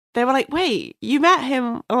they were like, wait, you met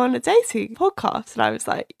him on a dating podcast? And I was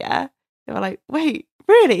like, yeah. They were like, wait,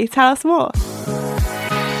 really? Tell us more.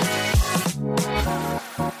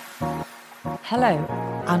 Hello,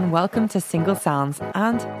 and welcome to Single Sounds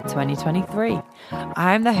and 2023.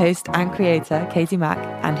 I'm the host and creator, Katie Mack,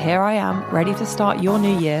 and here I am ready to start your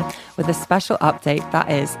new year with a special update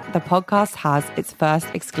that is, the podcast has its first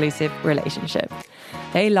exclusive relationship.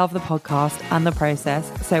 They love the podcast and the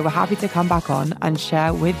process, so we're happy to come back on and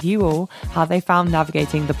share with you all how they found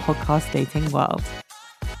navigating the podcast dating world.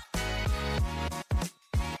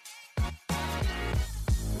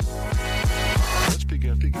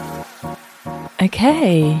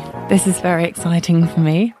 Okay, this is very exciting for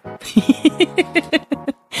me.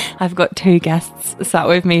 I've got two guests sat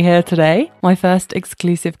with me here today, my first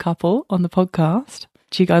exclusive couple on the podcast.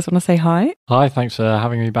 Do you guys want to say hi? Hi, thanks for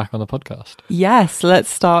having me back on the podcast. Yes, let's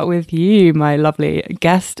start with you, my lovely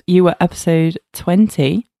guest. You were episode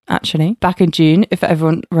 20, actually, back in June. If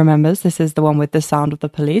everyone remembers, this is the one with the sound of the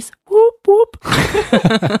police. Whoop, whoop.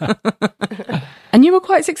 And you were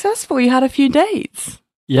quite successful. You had a few dates.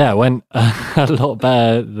 Yeah, it went a lot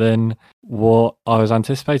better than what I was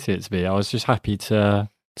anticipating it to be. I was just happy to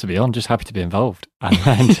be on, just happy to be involved, and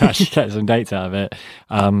then to actually get some dates out of it.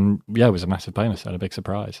 Yeah, it was a massive bonus and a big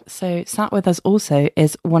surprise. So sat with us also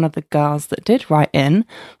is one of the girls that did write in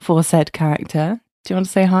for said character. Do you want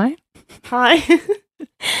to say hi? Hi.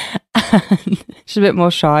 She's a bit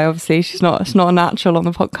more shy, obviously. She's not a natural on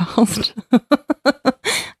the podcast.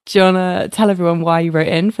 Do you want to tell everyone why you wrote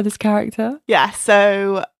in for this character? Yeah,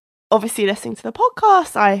 so obviously listening to the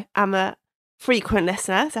podcast, I am a frequent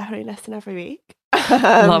listener, definitely listen every week.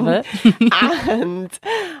 Love it. And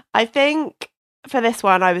I think for this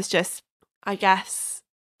one, I was just, I guess,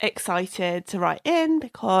 excited to write in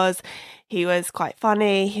because he was quite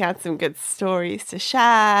funny. He had some good stories to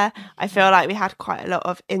share. I feel like we had quite a lot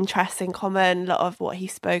of interests in common, a lot of what he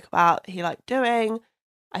spoke about he liked doing.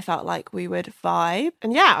 I felt like we would vibe.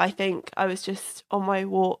 And yeah, I think I was just on my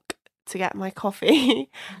walk to get my coffee,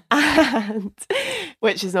 and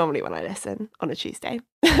which is normally when I listen on a Tuesday.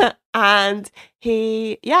 And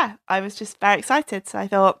I was just very excited. So I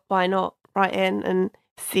thought, why not write in and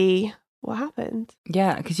see what happened?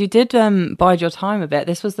 Yeah, because you did bide your time a bit.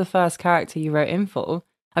 This was the first character you wrote in for.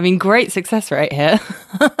 I mean, great success rate here.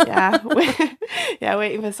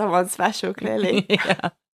 Waiting for someone special, clearly.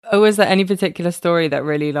 Yeah. Oh, was there any particular story that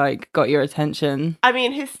really got your attention? I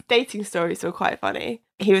mean, his dating stories were quite funny.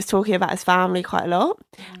 He was talking about his family quite a lot.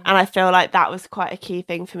 And I feel like that was quite a key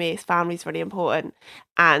thing for me. His family's really important.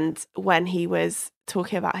 And when he was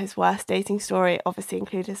talking about his worst dating story, it obviously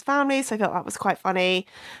included his family. So I thought that was quite funny.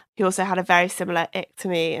 He also had a very similar ick to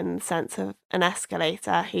me in the sense of an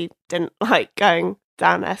escalator. He didn't like going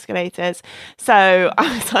down escalators. So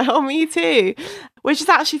I was like, oh, me too. Which is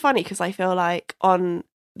actually funny because I feel like on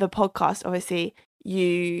the podcast, obviously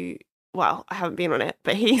I haven't been on it,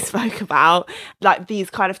 but he spoke about like these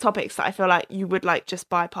kind of topics that I feel like you would like just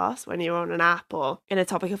bypass when you're on an app or in a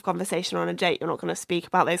topic of conversation or on a date. You're not going to speak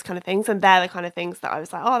about those kind of things, and they're the kind of things that I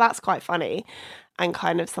was like, oh, that's quite funny and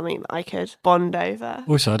kind of something that I could bond over.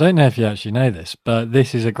 Also, I don't know if you actually know this, but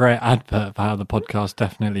this is a great advert for how the podcast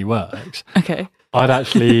definitely works. Okay. I'd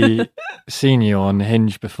actually seen you on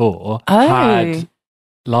Hinge before, had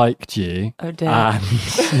liked you, and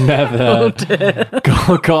never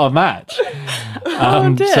got a match. So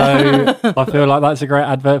I feel like that's a great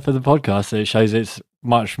advert for the podcast. It shows it's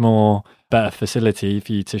much more better facility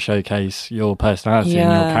for you to showcase your personality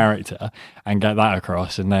and your character and get that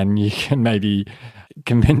across, and then you can maybe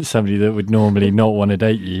convince somebody that would normally not want to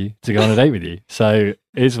date you to go on a date with you. So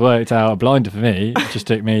it's worked out a blinder for me. It just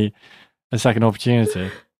took me a second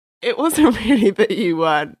opportunity. It wasn't really that you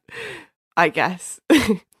weren't, I guess,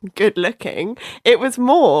 good looking. It was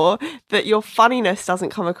more that your funniness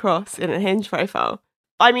doesn't come across in a Hinge profile.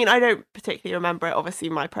 I mean, I don't particularly remember it. Obviously,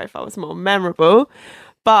 my profile was more memorable.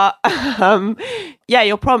 But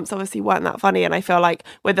your prompts obviously weren't that funny. And I feel like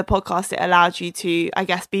with the podcast, it allowed you to, I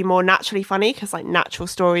guess, be more naturally funny because like natural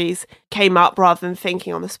stories came up rather than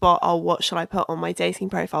thinking on the spot, oh, what should I put on my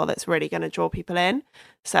dating profile that's really going to draw people in?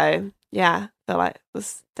 So yeah, I feel like it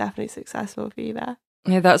was definitely successful for you there.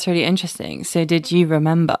 Yeah, that's really interesting. So did you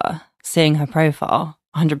remember seeing her profile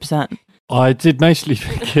 100%? I did, mostly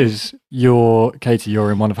because Katie,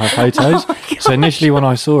 you're in one of her photos. So initially when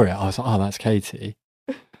I saw it, I was like, oh, that's Katie.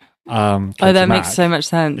 Katie that makes so much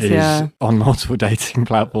sense. Is on multiple dating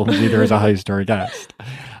platforms, either as a host or a guest.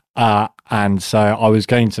 And so I was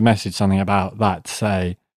going to message something about that to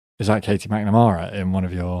say, is that Katie McNamara in one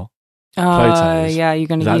of your photos? Yeah, you're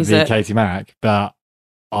going to use it. it. Katie Mac, but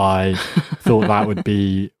I thought that would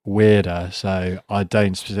be weirder. So I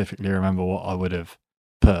don't specifically remember what I would have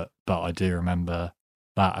put, but I do remember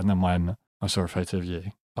that. And then when I saw a photo of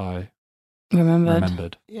you, I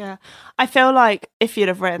remembered. Yeah. I feel like if you'd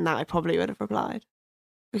have written that, I probably would have replied.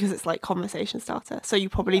 Because it's like conversation starter. So you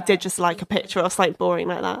probably did just like a picture or something boring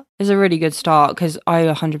like that. It's a really good start because I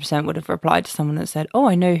 100% would have replied to someone that said, oh,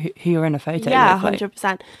 I know who you're in a photo with. Like.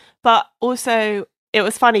 100%. But also it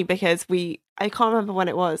was funny because I can't remember when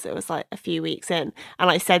it was like a few weeks in, and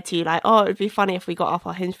I said to you like, oh, it would be funny if we got up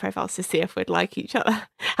our Hinge profiles to see if we'd like each other,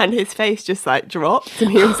 and his face just like dropped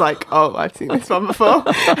and he was like, oh, I've seen this one before.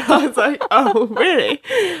 And I was like, oh, really?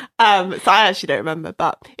 So I actually don't remember,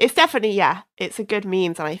 but it's definitely, it's a good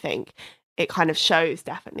means, and I think it kind of shows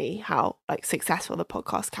definitely how like successful the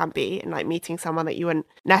podcast can be, and like meeting someone that you wouldn't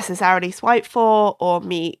necessarily swipe for or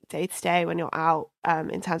meet day to day when you're out,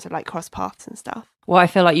 in terms of like cross paths and stuff. Well, I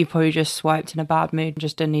feel like you probably just swiped in a bad mood and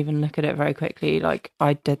just didn't even look at it very quickly. Like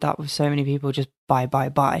I did that with so many people, just bye,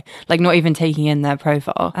 like not even taking in their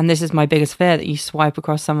profile. And this is my biggest fear, that you swipe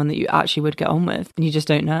across someone that you actually would get on with and you just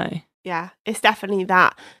don't know. Yeah, it's definitely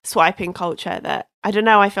that swiping culture that, I don't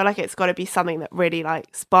know, I feel like it's got to be something that really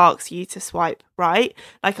like sparks you to swipe right,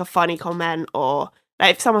 like a funny comment, or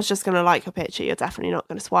like if someone's just going to like a picture, you're definitely not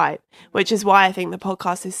going to swipe, which is why I think the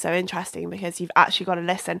podcast is so interesting, because you've actually got to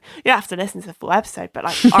listen. You don't have to listen to the full episode, but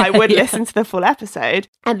like I would listen to the full episode,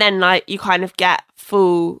 and then like you kind of get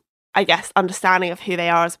full, I guess, understanding of who they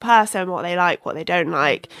are as a person, what they like, what they don't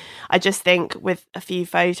like. I just think with a few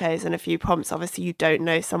photos and a few prompts, obviously you don't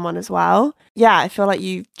know someone as well. Yeah, I feel like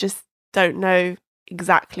you just don't know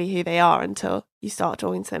exactly who they are until you start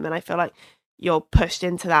talking to them, and I feel like you're pushed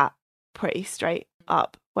into that pretty straight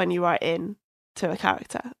up when you write in to a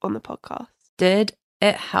character on the podcast. Did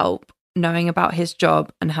it help knowing about his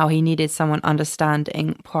job and how he needed someone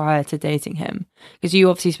understanding prior to dating him? Because you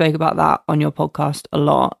obviously spoke about that on your podcast a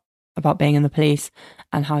lot, about being in the police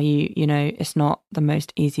and how you know, it's not the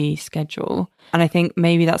most easy schedule. And I think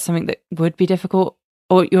maybe that's something that would be difficult,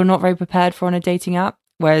 or you're not very prepared for on a dating app,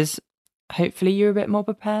 whereas hopefully you're a bit more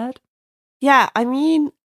prepared. Yeah, I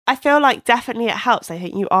mean, I feel like definitely it helps. I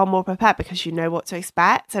think you are more prepared because you know what to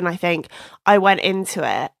expect. And I think I went into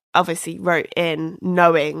it, obviously wrote in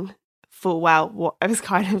knowing full well what I was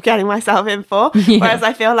kind of getting myself in for. Yeah. Whereas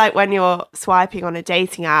I feel like when you're swiping on a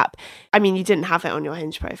dating app, I mean, you didn't have it on your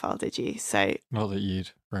Hinge profile, did you? So not that you'd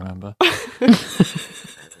remember.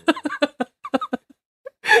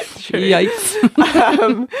 True. Yikes.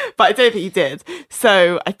 But I don't think you did.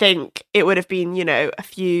 So I think it would have been, you know, a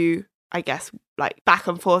few, I guess, like back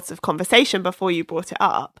and forths of conversation before you brought it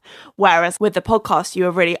up. Whereas with the podcast, you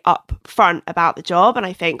were really upfront about the job. And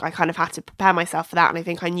I think I kind of had to prepare myself for that. And I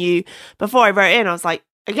think I knew before I wrote in, I was like,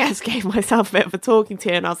 I guess gave myself a bit of a talking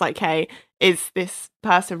to. And I was like, hey, is this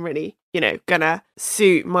person really, you know, gonna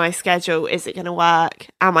suit my schedule? Is it gonna work?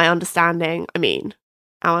 Am I understanding? Am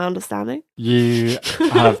I understanding? You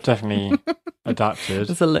have definitely adapted.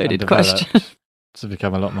 That's a loaded question. To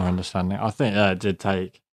become a lot more understanding. I think it did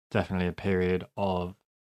take definitely a period of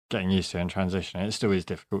getting used to and transitioning. It still is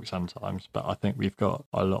difficult sometimes, but I think we've got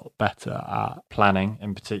a lot better at planning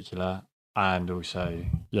in particular. And also,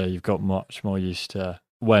 yeah, you've got much more used to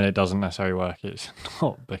when it doesn't necessarily work, it's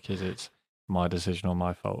not because it's my decision or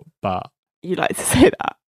my fault, but... You like to say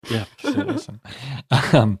that. Yeah, because it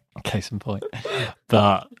isn't. Case in point.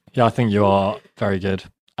 But yeah, I think you are very good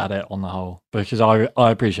at it on the whole, because I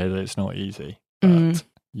appreciate that it's not easy, but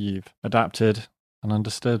you've adapted and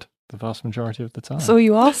understood the vast majority of the time. That's all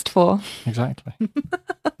you asked for. Exactly.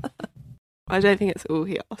 I don't think it's all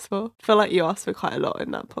he asked for. I feel like you asked for quite a lot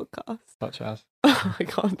in that podcast. Such as? I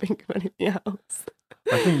can't think of anything else.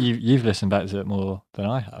 I think you've listened back to it more than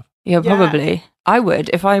I have. Yeah, probably. Yeah. I would.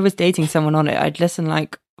 If I was dating someone on it, I'd listen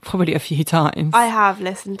like probably a few times. I have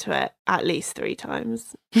listened to it at least 3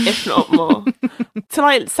 times, if not more. To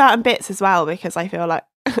like certain bits as well, because I feel like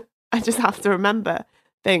I just have to remember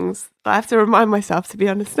things. I have to remind myself to be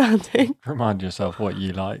understanding. Remind yourself what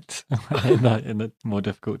you liked in the more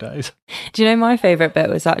difficult days. Do you know my favourite bit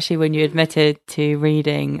was actually when you admitted to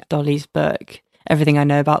reading Dolly's book, Everything I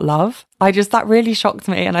Know About Love. That really shocked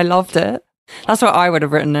me and I loved it. That's what I would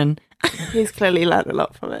have written in. He's clearly learned a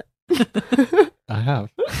lot from it. I have.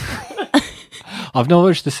 I've not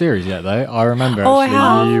watched the series yet, though. I remember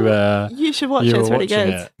you should watch it. It's really good.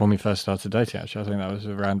 It when we first started dating, actually. I think that was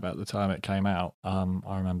around about the time it came out.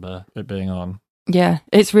 I remember it being on. Yeah,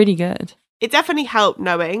 it's really good. It definitely helped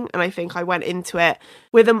knowing, and I think I went into it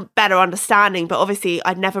with a better understanding, but obviously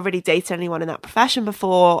I'd never really dated anyone in that profession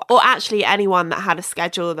before, or actually anyone that had a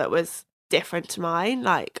schedule that was different to mine.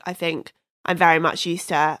 Like, I think I'm very much used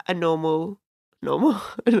to a normal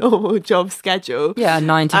normal job schedule. Yeah,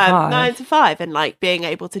 9 to 5. 9 to 5, and like being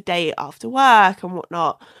able to date after work and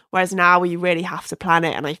whatnot. Whereas now we really have to plan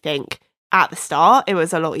it. And I think at the start it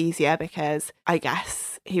was a lot easier because I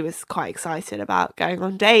guess he was quite excited about going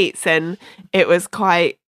on dates, and it was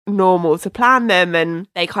quite normal to plan them and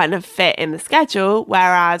they kind of fit in the schedule.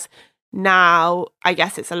 Whereas now I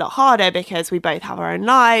guess it's a lot harder because we both have our own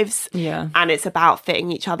lives, and it's about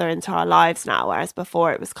fitting each other into our lives now, whereas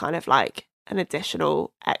before it was kind of like an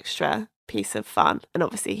additional extra piece of fun. And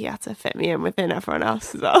obviously he had to fit me in within everyone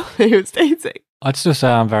else as well he was dating. I'd still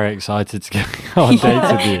say I'm very excited to go on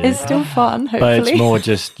dates with you. It's still fun, hopefully. But it's more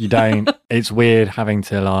just it's weird having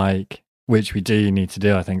to like, which we do need to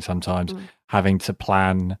do I think sometimes, having to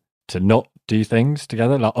plan to not do things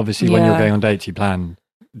together. Like obviously when you're going on dates you plan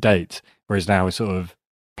dates, whereas now we're sort of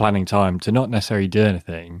planning time to not necessarily do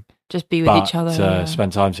anything, just be with each other, to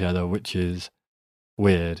spend time together, which is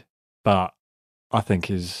weird, but I think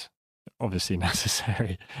is obviously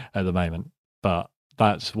necessary at the moment. But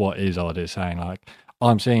that's what is odd, is saying like,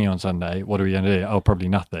 I'm seeing you on Sunday, what are we going to do? Oh, probably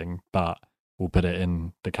nothing, but we'll put it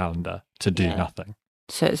in the calendar to do nothing.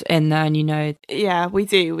 So it's in there and you know. Yeah, we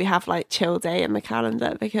do. We have like chill day in the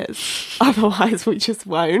calendar because otherwise we just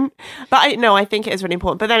won't. But I think it is really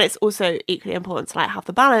important. But then it's also equally important to like have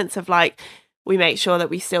the balance of like, we make sure that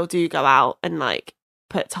we still do go out and like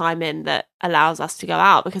put time in that allows us to go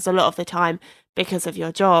out, because a lot of the time, because of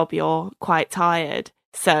your job, you're quite tired.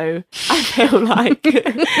 So I feel like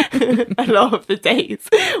a lot of the days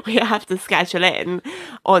we have to schedule in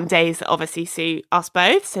on days that obviously suit us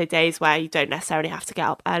both. So days where you don't necessarily have to get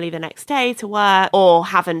up early the next day to work, or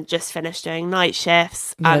haven't just finished doing night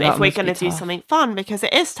shifts. If we're going to do something fun, because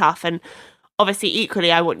it is tough. And obviously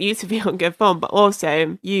equally, I want you to be on good form, but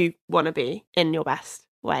also you want to be in your best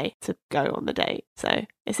way to go on the date. So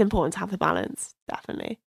it's important to have the balance,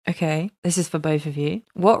 definitely. Okay, this is for both of you.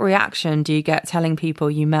 What reaction do you get telling people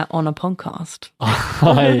you met on a podcast?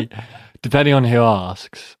 Depending on who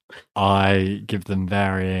asks, I give them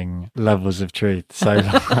varying levels of truth. So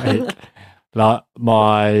like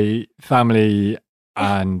my family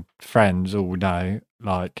and friends all know,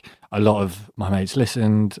 like a lot of my mates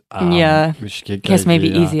listened. Which guess maybe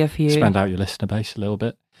easier for you. Spend out your listener base a little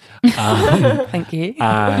bit. Thank you.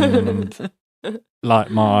 And like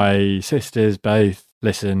my sisters both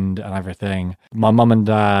listened and everything. My mum and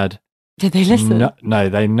dad, did they listen? No,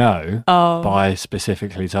 they know. But I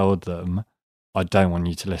specifically told them, I don't want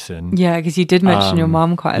you to listen. Yeah, because you did mention your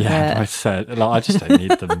mum quite a bit. I said, like, I just don't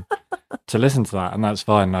need them to listen to that, and that's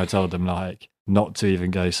fine. And I told them like not to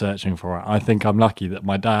even go searching for it. I think I'm lucky that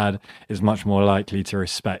my dad is much more likely to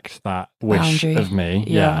respect that wish of me.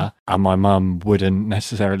 Yeah. And my mum wouldn't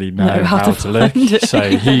necessarily know how to look.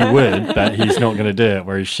 So he would, but he's not going to do it.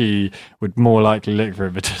 Whereas she would more likely look for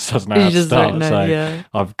it, but just doesn't know how to start.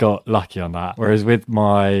 I've got lucky on that. Whereas with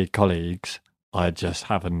my colleagues, I just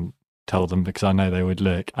haven't told them because I know they would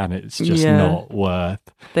look, and it's just not worth.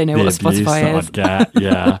 They know what Spotify is. I'd get.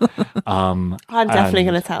 Yeah. I'm definitely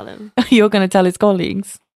going to tell them. You're going to tell his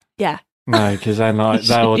colleagues? Yeah. No, because then like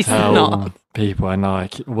they'll tell people, and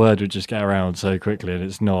like word would just get around so quickly, and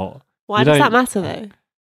it's not. Why does that matter though?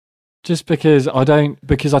 Just because I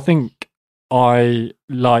think I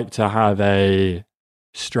like to have a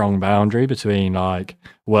strong boundary between like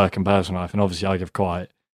work and personal life, and obviously I give quite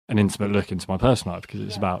an intimate look into my personal life because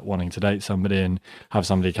it's about wanting to date somebody and have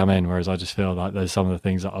somebody come in, whereas I just feel like there's some of the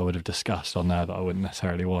things that I would have discussed on there that I wouldn't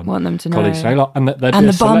necessarily want them to colleagues know. To know. And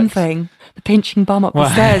the bum thing, the pinching bum up the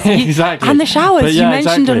stairs. Exactly. And the showers. You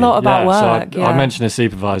mentioned a lot about work. So I mentioned a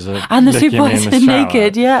supervisor. And the supervisor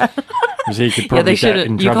naked, Because he could probably get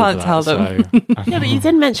in trouble. You can't tell them. Yeah, but you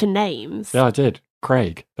didn't mention names. Yeah, I did.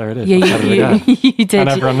 Craig. There it is. Yeah, you did. And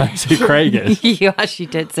everyone knows who Craig is. You actually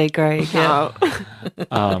did say Craig. Yeah.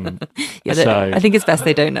 I think it's best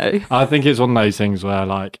they don't know. I think it's one of those things where,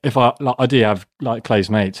 like, if I do have like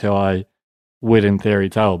close mates who I would in theory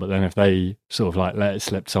tell, but then if they sort of like let it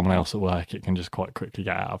slip to someone else at work, it can just quite quickly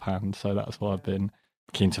get out of hand. So that's why I've been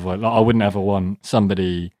keen to avoid. Like, I wouldn't ever want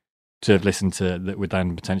somebody to have listened to that would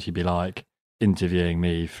then potentially be like interviewing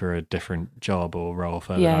me for a different job or role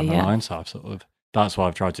further down the line. So I've sort of. That's why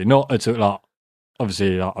I've tried to. Not at like,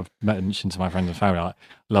 obviously, like I've mentioned to my friends and family, I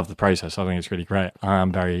love the process. I think it's really great. I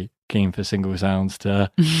am very keen for Single Sounds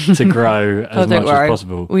to grow as much as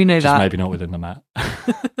possible. We know just that. Maybe not within the mat.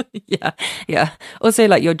 Yeah. Also,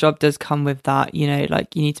 like your job does come with that, you know,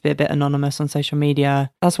 like you need to be a bit anonymous on social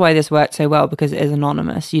media. That's why this worked so well, because it is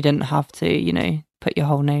anonymous. You didn't have to, you know, put your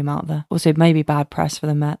whole name out there. Also, maybe bad press for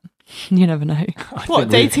the Met. You never know. What,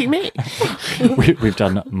 dating me? We've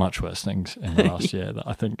done much worse things in the last year that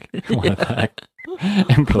I think one of their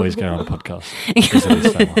employees going on a podcast is at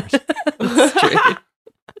least so worse. It's true.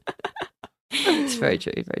 It's very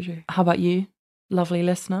true, very true. How about you, lovely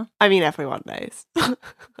listener? I mean, everyone knows.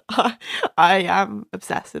 I am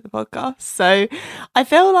obsessed with the podcast. So I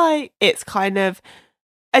feel like it's kind of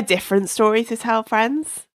a different story to tell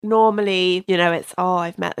friends. Normally, you know, it's, oh,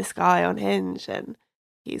 I've met this guy on Hinge and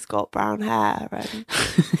he's got brown hair and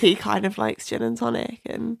he kind of likes gin and tonic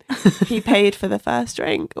and he paid for the first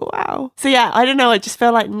drink. Wow. So yeah, I don't know. I just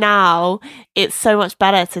feel like now it's so much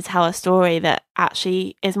better to tell a story that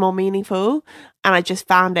actually is more meaningful. And I just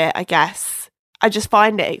found it, I just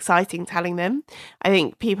find it exciting telling them. I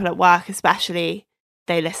think people at work especially,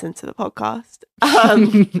 they listen to the podcast,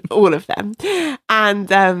 all of them. And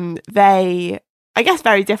they, I guess,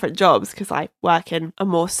 very different jobs because I work in a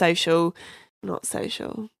more not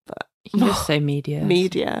social, but you just say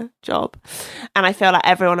media job. And I feel like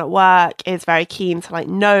everyone at work is very keen to like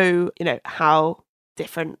know, you know, how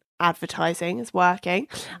different advertising is working,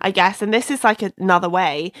 I guess. And this is like another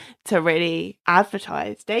way to really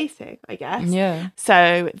advertise dating, I guess. Yeah.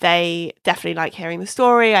 So they definitely like hearing the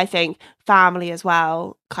story. I think family as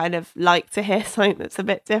well kind of like to hear something that's a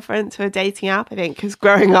bit different to a dating app, I think, because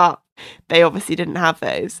growing up, they obviously didn't have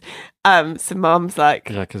those. So mum's like...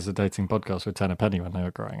 Yeah, because the dating podcasts were 10 a penny when they were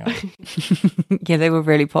growing up. Yeah, they were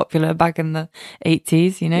really popular back in the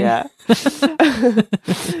 80s, you know? Yeah.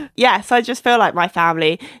 Yeah, so I just feel like my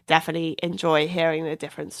family definitely enjoy hearing the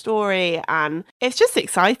different story. And it's just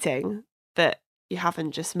exciting that you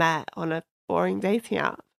haven't just met on a boring dating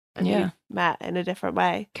app. And you met in a different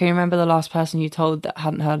way. Can you remember the last person you told that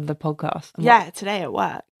hadn't heard of the podcast? Yeah, today at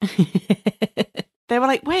work. They were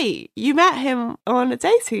like, wait, you met him on a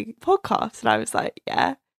dating podcast? And I was like,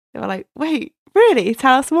 yeah. They were like, wait, really?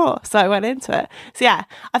 Tell us more. So I went into it. So yeah,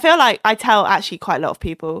 I feel like I tell actually quite a lot of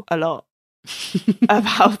people a lot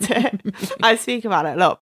about it. I speak about it a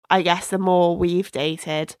lot. I guess the more we've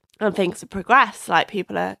dated and things have progressed, like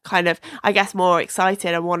people are kind of, I guess, more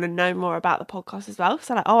excited and want to know more about the podcast as well.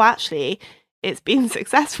 So like, oh, actually, it's been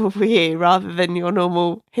successful for you rather than your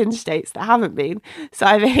normal Hinge dates that haven't been. So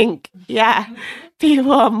I think, yeah,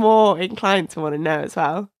 people are more inclined to want to know as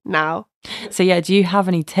well now. So yeah, do you have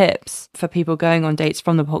any tips for people going on dates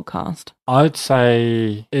from the podcast? I'd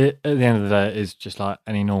say at the end of the day, it's just like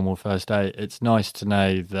any normal first date. It's nice to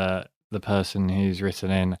know that the person who's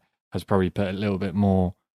written in has probably put a little bit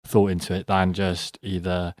more thought into it than just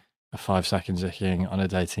either a 5 seconds looking on a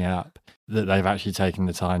dating app, that they've actually taken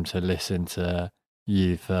the time to listen to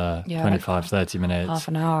you for 25, 30 minutes. Half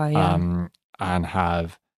an hour, yeah. And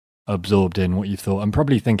have absorbed in what you thought and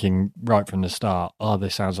probably thinking right from the start, oh,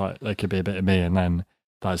 this sounds like there could be a bit of me. And then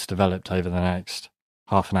that's developed over the next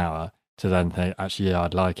half an hour to then think, actually, yeah,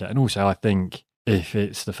 I'd like it. And also, I think if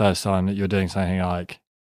it's the first time that you're doing something like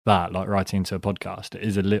that, like writing into a podcast, it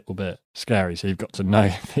is a little bit scary. So you've got to know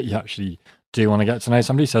that you actually do want to get to know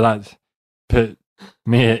somebody. So that's put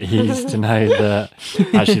me at ease to know that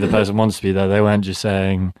actually the person wants to be there. They weren't just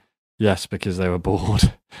saying yes because they were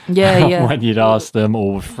bored. Yeah. When you'd ask them,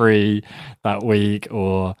 or were free that week,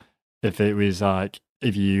 or if it was like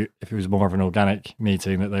if it was more of an organic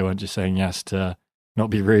meeting, that they weren't just saying yes to not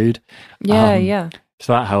be rude. Yeah.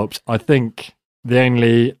 So that helps. I think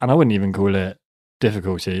and I wouldn't even call it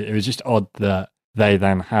difficulty. It was just odd that they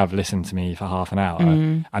then have listened to me for half an hour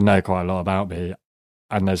and know quite a lot about me,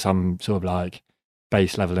 and there's some sort of like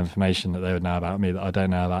base level information that they would know about me that I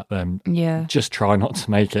don't know about them. Yeah. Just try not to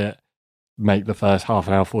make the first half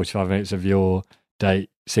an hour, 45 minutes of your date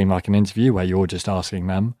seem like an interview where you're just asking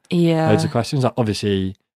them loads of questions.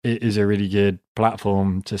 Obviously, it is a really good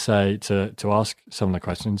platform to say to ask some of the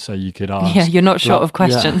questions. So you could ask. Yeah, you're not short of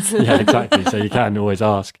questions. Yeah, exactly. So you can always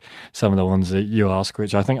ask some of the ones that you ask,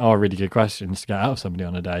 which I think are really good questions to get out of somebody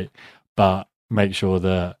on a date. But make sure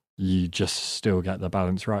that you just still get the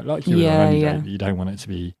balance right, like you would on any date. You don't want it to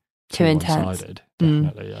be too intense. one-sided.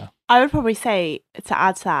 Definitely, yeah. I would probably say, to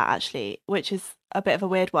add to that actually, which is a bit of a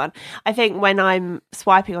weird one, I think when I'm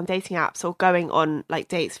swiping on dating apps or going on like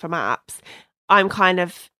dates from apps, I'm kind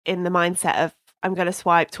of in the mindset of I'm going to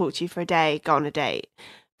swipe, talk to you for a day, go on a date.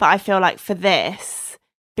 But I feel like for this,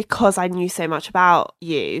 because I knew so much about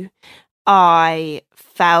you, I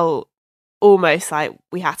felt almost like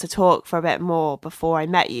we had to talk for a bit more before I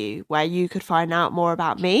met you, where you could find out more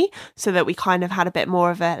about me, so that we kind of had a bit more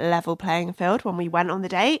of a level playing field when we went on the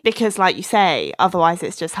date. Because like you say, otherwise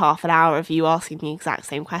it's just half an hour of you asking the exact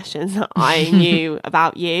same questions that I knew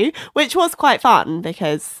about you, which was quite fun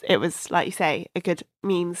because it was, like you say, a good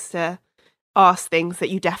means to ask things that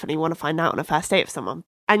you definitely want to find out on a first date with someone.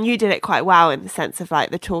 and you did it quite well in the sense of like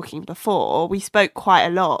the talking before. We spoke quite a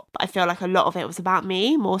lot, but I feel like a lot of it was about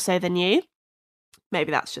me more so than you.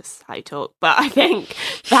 Maybe that's just how you talk, but I think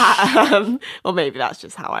that, or maybe that's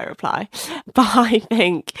just how I reply. But I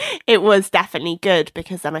think it was definitely good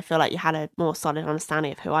because then I feel like you had a more solid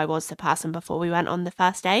understanding of who I was as a person before we went on the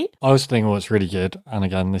first date. I was thinking what's really good, and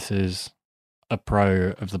again, this is a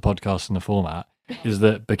pro of the podcast and the format, is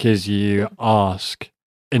that because you ask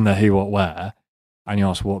in the who, what, where, and you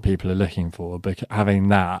ask what people are looking for, but having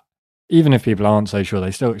that, even if people aren't so sure,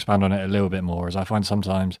 they still expand on it a little bit more. As I find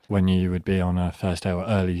sometimes when you would be on a first date or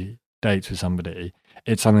early dates with somebody,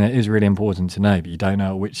 it's something that is really important to know, but you don't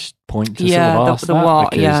know at which point to sort of ask that.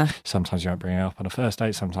 Because sometimes you might bring it up on a first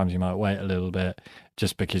date, sometimes you might wait a little bit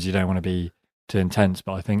just because you don't want to be too intense.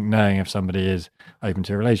 But I think knowing if somebody is open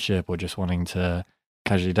to a relationship or just wanting to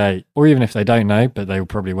casually date, or even if they don't know, but they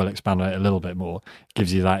probably will expand on it a little bit more,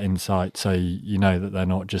 gives you that insight, so you know that they're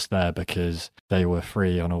not just there because they were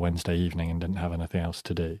free on a Wednesday evening and didn't have anything else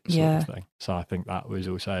to do, sort of thing. So I think that was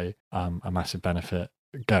also a massive benefit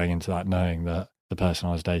going into that, knowing that the person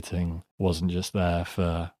I was dating wasn't just there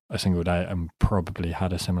for a single date and probably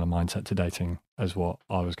had a similar mindset to dating as what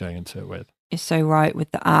I was going into it with. It's so right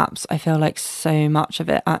with the apps. I feel like so much of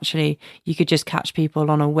it, actually, you could just catch people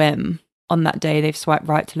on a whim. On that day, they've swiped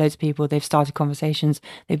right to loads of people, they've started conversations,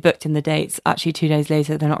 they've booked in the dates. Actually, 2 days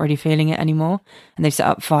later, they're not really feeling it anymore. And they've set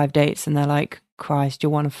up 5 dates and they're like, Christ, you're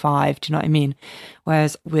one of 5. Do you know what I mean?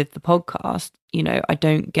 Whereas with the podcast, you know, I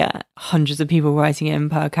don't get hundreds of people writing in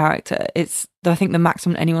per character. I think the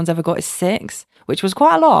maximum anyone's ever got is 6, which was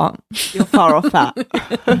quite a lot. You're far off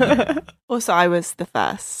that. Also, I was the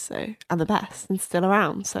first, and the best, and still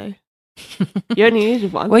around, so you only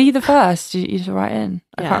needed one. Were you the first? You to write in?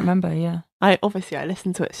 I can't remember. Yeah, I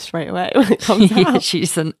listened to it straight away when it comes out.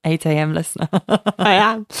 She's an 8 a.m. listener. I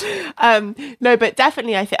am. No, but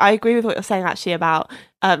definitely, I agree with what you're saying actually about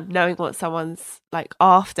knowing what someone's like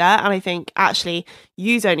after. And I think actually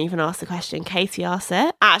you don't even ask the question, Katie asks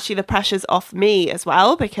it. Actually, the pressure's off me as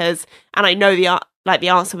well because, and I know the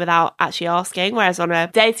answer without actually asking. Whereas on a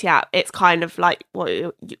dating app, it's kind of like what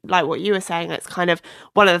you were saying. It's kind of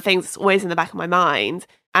one of the things that's always in the back of my mind.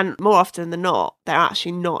 And more often than not, they're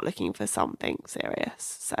actually not looking for something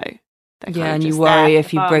serious. So and you worry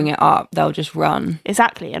if you bring it up, they'll just run.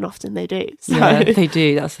 Exactly, and often they do. So. Yeah, they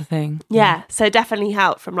do. That's the thing. Yeah, so definitely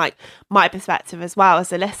help from like my perspective as well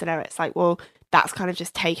as a listener. It's like, well, that's kind of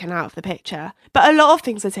just taken out of the picture. But a lot of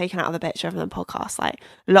things are taken out of the picture of the podcast. Like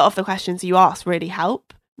a lot of the questions you ask really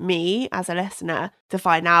help me as a listener to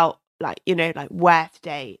find out, like, you know, like where to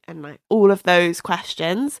date and like all of those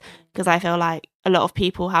questions. Because I feel like a lot of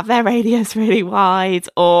people have their radius really wide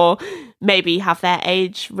or maybe have their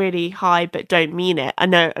age really high but don't mean it. I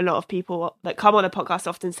know a lot of people that come on a podcast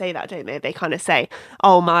often say that, don't they? They kind of say,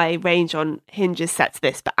 oh, my range on Hinge is set to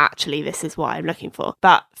this, but actually this is what I'm looking for.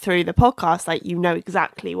 But through the podcast, like, you know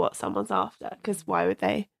exactly what someone's after, because why would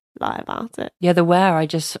they lie about it? Yeah, the where,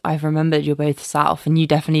 I've remembered you're both South, and you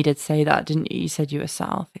definitely did say that, didn't you? You said you were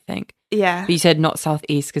South, I think. Yeah. But you said not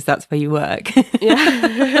Southeast because that's where you work.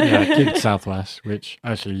 Yeah, keep Southwest, which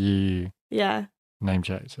actually you name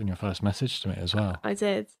checked in your first message to me as well. I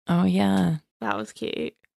did. Oh, yeah. That was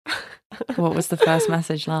cute. What was the first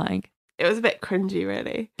message like? It was a bit cringy,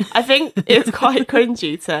 really. I think it was quite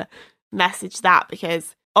cringy to message that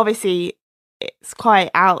because obviously it's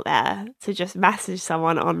quite out there to just message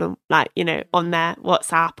someone on, like, you know, on their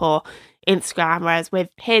WhatsApp or Instagram, whereas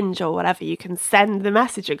with Hinge or whatever, you can send the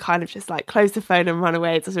message and kind of just like close the phone and run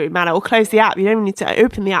away. It doesn't really matter, or close the app. You don't need to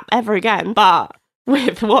open the app ever again. But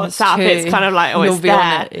with WhatsApp, it's kind of like, oh, it's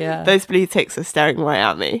there. Yeah. Those blue ticks are staring right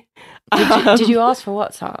at me. Did you ask for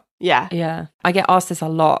WhatsApp? Yeah. I get asked this a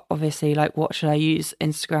lot, obviously, like, what should I use,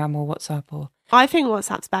 Instagram or WhatsApp? Or I think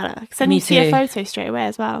WhatsApp's better because then you see a photo straight away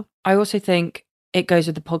as well. I also think it goes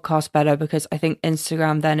with the podcast better because I think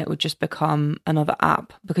Instagram, then it would just become another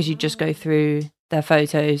app because you just go through their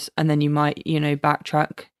photos and then you might, you know,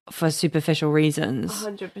 backtrack for superficial reasons.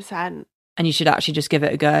 100%. And you should actually just give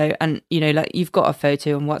it a go. And, you know, like, you've got a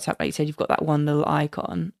photo on WhatsApp, like you said, you've got that one little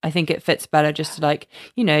icon. I think it fits better just to, like,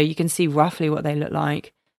 you know, you can see roughly what they look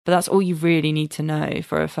like. But that's all you really need to know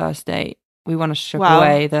for a first date. We want to strip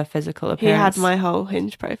away the physical appearance. He had my whole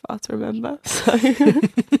Hinge profile to remember, so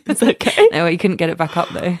it's okay. No, you couldn't get it back up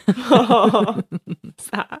though. Oh,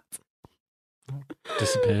 sad.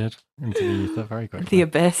 Disappeared into the ether very quickly. The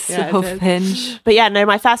abyss of Hinge. But yeah, no,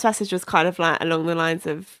 my first message was kind of like along the lines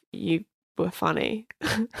of, you were funny.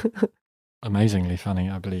 Amazingly funny,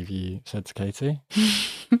 I believe you said to Katie.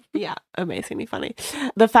 Yeah, amazingly funny.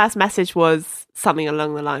 The first message was something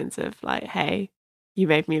along the lines of like, hey, you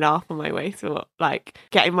made me laugh on my way to like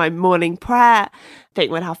getting my morning prayer. I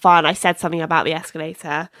think we'd have fun. I said something about the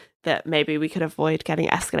escalator, that maybe we could avoid getting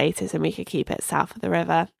escalators and we could keep it south of the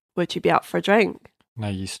river. Would you be up for a drink? No,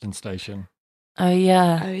 Euston Station. Oh,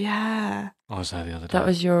 yeah. Oh, yeah. I was there the other day. That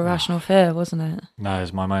was your irrational fear, wasn't it? No, it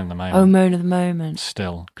was my moan of the moment. Oh, moan of the moment.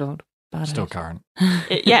 Still. God. Bad Still age. current.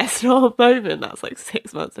 It's not a moment. That's like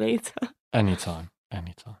 6 months later. Anytime.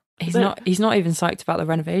 He's not even psyched about the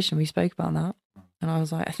renovation. We spoke about that. And I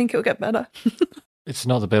was like, I think it'll get better. It's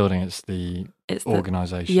not the building, it's the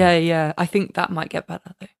organisation. Yeah. I think that might get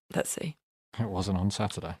better, though. Let's see. It wasn't on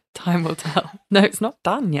Saturday. Time will tell. No, it's not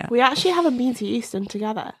done yet. We actually haven't been to Euston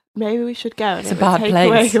together. Maybe we should go. And It's a bad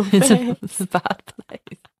place. It's a bad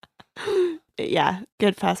place. Yeah,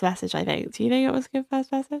 good first message, I think. Do you think it was a good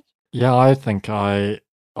first message? Yeah, I think I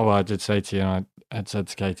did say to you, and I had said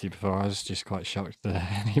to Katie before, I was just quite shocked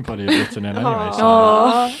that anybody had written in anyway.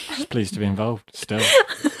 So just pleased to be involved still.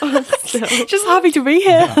 Just happy to be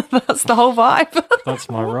here. Yeah. That's the whole vibe. That's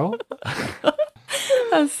my role.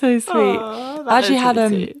 That's so sweet. I actually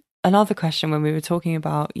had another question when we were talking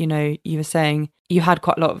about, you were saying you had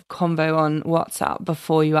quite a lot of convo on WhatsApp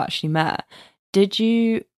before you actually met. Did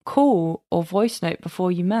you call or voice note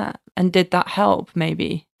before you met? And did that help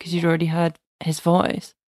maybe? Because you'd already heard his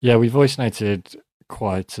voice. Yeah, we voice noted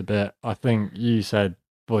quite a bit. I think you said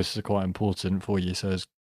voices are quite important for you, so it's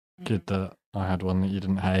good that I had one that you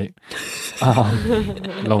didn't hate.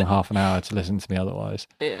 Long half an hour to listen to me otherwise.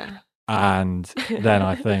 Yeah. And then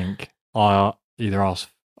I think I asked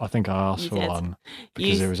for one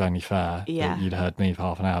because it was only fair that you'd heard me for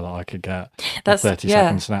half an hour that I could get a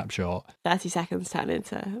 30-second snapshot. 30 seconds turned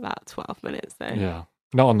into about 12 minutes though. Yeah.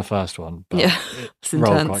 Not on the first one, but it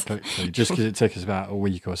rolled quite quickly. Just because it took us about a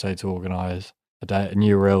week or so to organise a day, and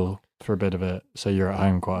you were ill for a bit of it, so you're at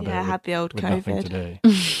home quite a bit. Yeah, I had the old with COVID. Nothing to do.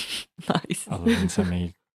 Nice. Other than send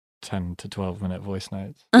me 10 to 12 minute voice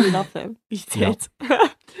notes. You love them. You did.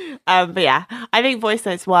 But yeah, I think voice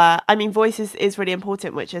notes voices is really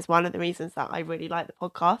important, which is one of the reasons that I really like the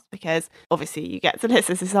podcast, because obviously you get to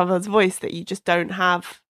listen to someone's voice that you just don't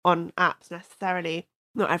have on apps necessarily.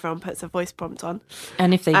 Not everyone puts a voice prompt on.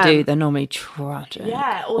 And if they do, they're normally tragic.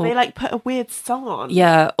 Yeah, or they like put a weird song on.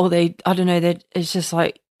 Yeah, or it's just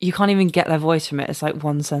like, you can't even get their voice from it. It's like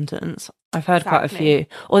one sentence. I've heard quite a few.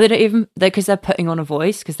 Or they don't even, because they're putting on a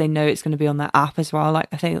voice because they know it's going to be on their app as well. Like,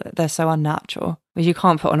 I think they're so unnatural. But you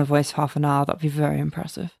can't put on a voice for half an hour. That'd be very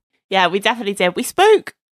impressive. Yeah, we definitely did. We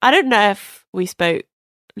spoke, I don't know if we spoke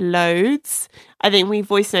loads. I think we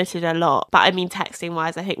voice noted a lot. But I mean, texting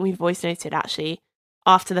wise, I think we voice noted actually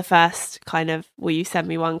after the first kind of, will you send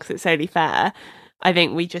me one because it's only fair? I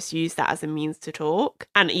think we just use that as a means to talk.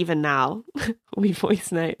 And even now, we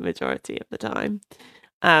voice note majority of the time.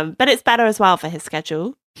 But it's better as well for his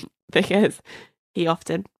schedule because he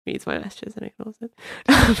often reads my messages and ignores it.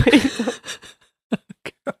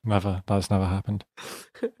 That's never happened.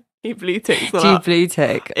 He blue ticks. Do you blue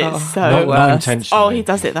tick? It's so not intentionally. Oh, he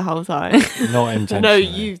does it the whole time. Not intentionally. No,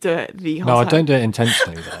 you do it the whole time. No, I don't do it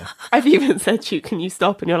intentionally though. I've even said to you, can you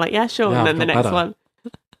stop? And you're like, yeah, sure. Yeah, and then the next better. one.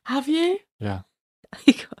 Have you? Yeah.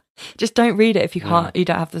 Just don't read it if you can't. You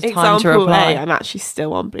don't have the time Example to reply. A, I'm actually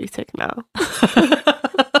still on blue tick now.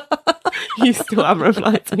 You still haven't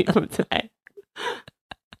replied to me from today.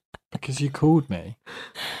 Because you called me.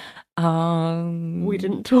 We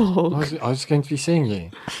didn't talk. I was going to be seeing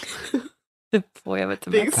you. Before I went to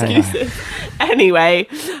The excuses. Anyway,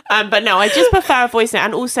 but no, I just prefer a voice note.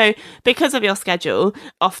 And also, because of your schedule,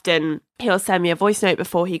 often he'll send me a voice note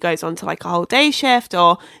before he goes on to like a whole day shift,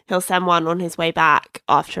 or he'll send one on his way back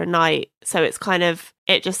after a night. So it's kind of,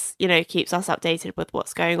 it just, keeps us updated with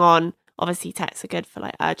what's going on. Obviously, texts are good for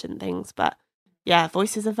like urgent things, but yeah,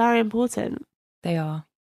 voices are very important. They are.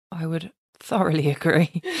 I would thoroughly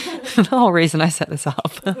agree. The whole reason I set this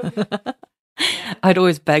up. I'd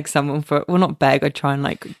always beg someone for it. Well, not beg, I'd try and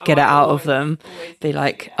get it out of them. Be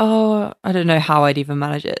like, I don't know how I'd even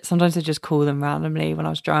manage it. Sometimes I'd just call them randomly when I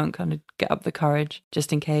was drunk and I'd get up the courage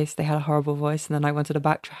just in case they had a horrible voice and then I wanted to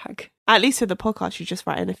backtrack. At least with the podcast, you just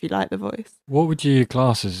write in if you like the voice. What would you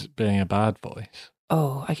class as being a bad voice?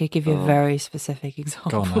 Oh, I could give you a very specific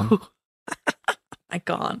example. Go on, then. I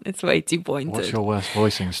can't. It's way too pointed. What's your worst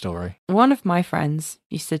voicing story? One of my friends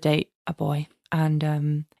used to date a boy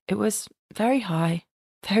and it was very high,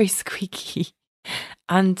 very squeaky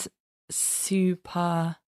and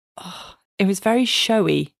super... it was very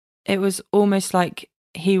showy. It was almost like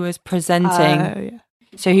he was presenting.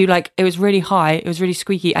 So he it was really high, it was really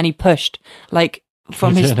squeaky and he pushed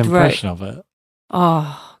from his an throat. impression of it.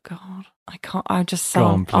 Oh, God. I can't. I just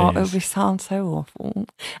sound. It would sound so awful.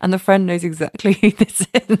 And the friend knows exactly who this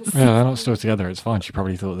is. Yeah, they're not still together. It's fine. She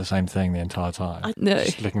probably thought the same thing the entire time. No,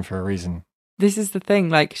 just looking for a reason. This is the thing.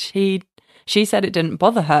 Like she said it didn't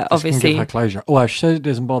bother her. This obviously, can give her closure. Well, she said it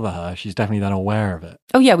doesn't bother her. She's definitely then aware of it.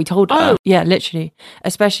 Oh yeah, we told her. Yeah, literally.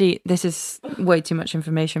 Especially, this is way too much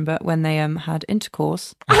information. But when they had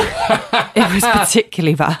intercourse, it was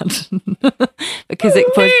particularly bad because it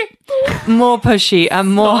was more pushy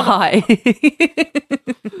and more high,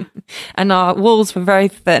 and our walls were very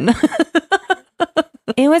thin.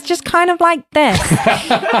 It was just kind of like this.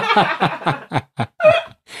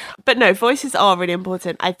 But no, voices are really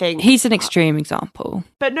important, I think. He's an extreme example.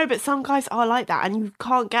 But some guys are like that, and you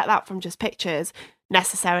can't get that from just pictures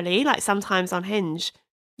necessarily. Like sometimes on Hinge,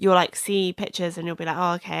 you'll like see pictures and you'll be like,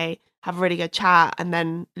 oh, okay, have a really good chat. And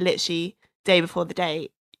then literally day before the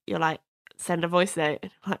date, you're like, send a voice note.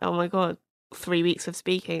 And you're like, oh my God, 3 weeks of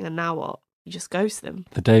speaking and now what? You just ghost them.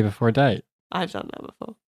 The day before a date? I've done that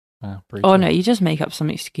before. Oh no, you just make up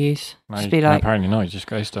some excuse. No, just be like, apparently not, you just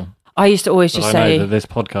ghost them. I used to always just say that this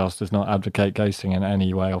podcast does not advocate ghosting in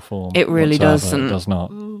any way or form. It really doesn't. It does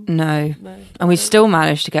not. No. And we still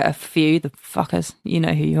managed to get a few, the fuckers. You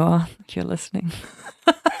know who you are if you're listening.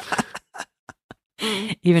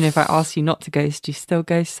 Even if I ask you not to ghost, you still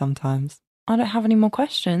ghost sometimes. I don't have any more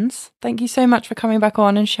questions. Thank you so much for coming back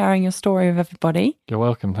on and sharing your story with everybody. You're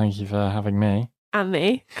welcome. Thank you for having me. And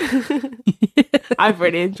me. I've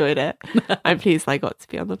really enjoyed it. I'm pleased I got to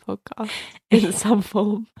be on the podcast in some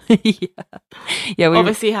form. Yeah. We're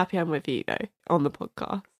obviously happy I'm with you though on the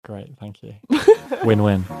podcast. Great, thank you.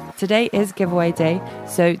 Win-win. Today is giveaway day,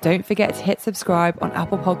 so don't forget to hit subscribe on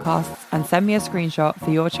Apple Podcasts and send me a screenshot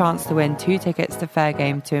for your chance to win 2 tickets to Fair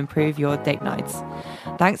Game to improve your date nights.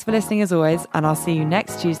 Thanks for listening as always, and I'll see you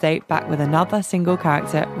next Tuesday back with another single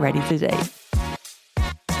character ready to date.